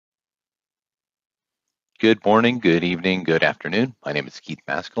Good morning, good evening, good afternoon. My name is Keith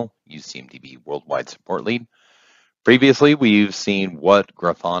Maskell, UCMDB Worldwide Support Lead. Previously, we've seen what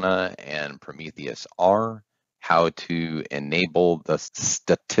Grafana and Prometheus are, how to enable the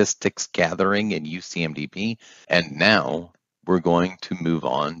statistics gathering in UCMDB, and now we're going to move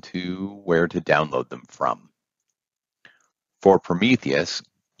on to where to download them from. For Prometheus,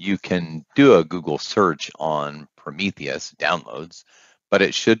 you can do a Google search on Prometheus downloads, but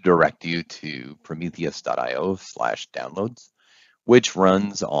it should direct you to prometheus.io/downloads, which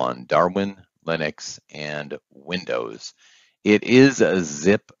runs on Darwin, Linux, and Windows. It is a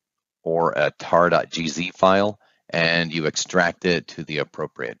zip or a tar.gz file, and you extract it to the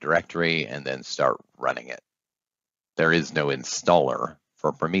appropriate directory and then start running it. There is no installer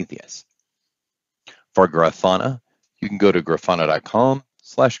for Prometheus. For Grafana, you can go to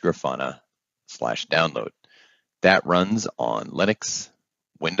grafana.com/grafana/download. That runs on Linux,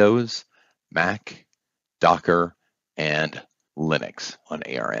 Windows, Mac, Docker, and Linux on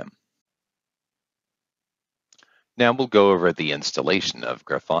ARM. Now we'll go over the installation of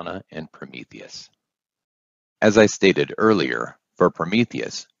Grafana and Prometheus. As I stated earlier, for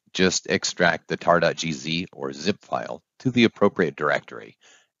Prometheus, just extract the tar.gz or zip file to the appropriate directory,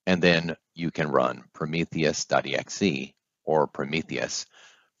 and then you can run prometheus.exe or Prometheus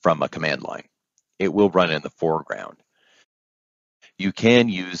from a command line. It will run in the foreground. You can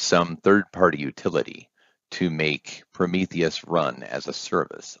use some third-party utility to make Prometheus run as a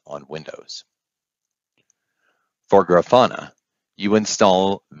service on Windows. For Grafana, you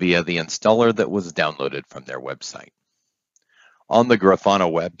install via the installer that was downloaded from their website. On the Grafana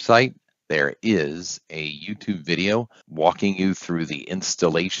website, there is a YouTube video walking you through the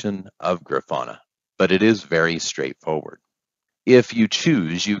installation of Grafana, but it is very straightforward. If you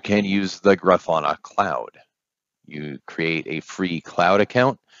choose, you can use the Grafana cloud. You create a free cloud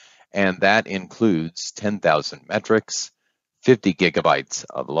account, and that includes 10,000 metrics, 50 gigabytes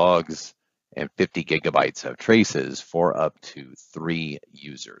of logs, and 50 gigabytes of traces for up to 3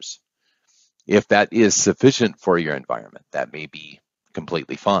 users. If that is sufficient for your environment, that may be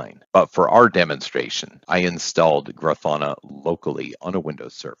completely fine. But for our demonstration, I installed Grafana locally on a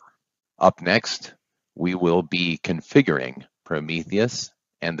Windows server. Up next, we will be configuring Prometheus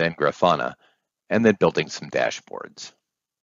and then Grafana, and then building some dashboards.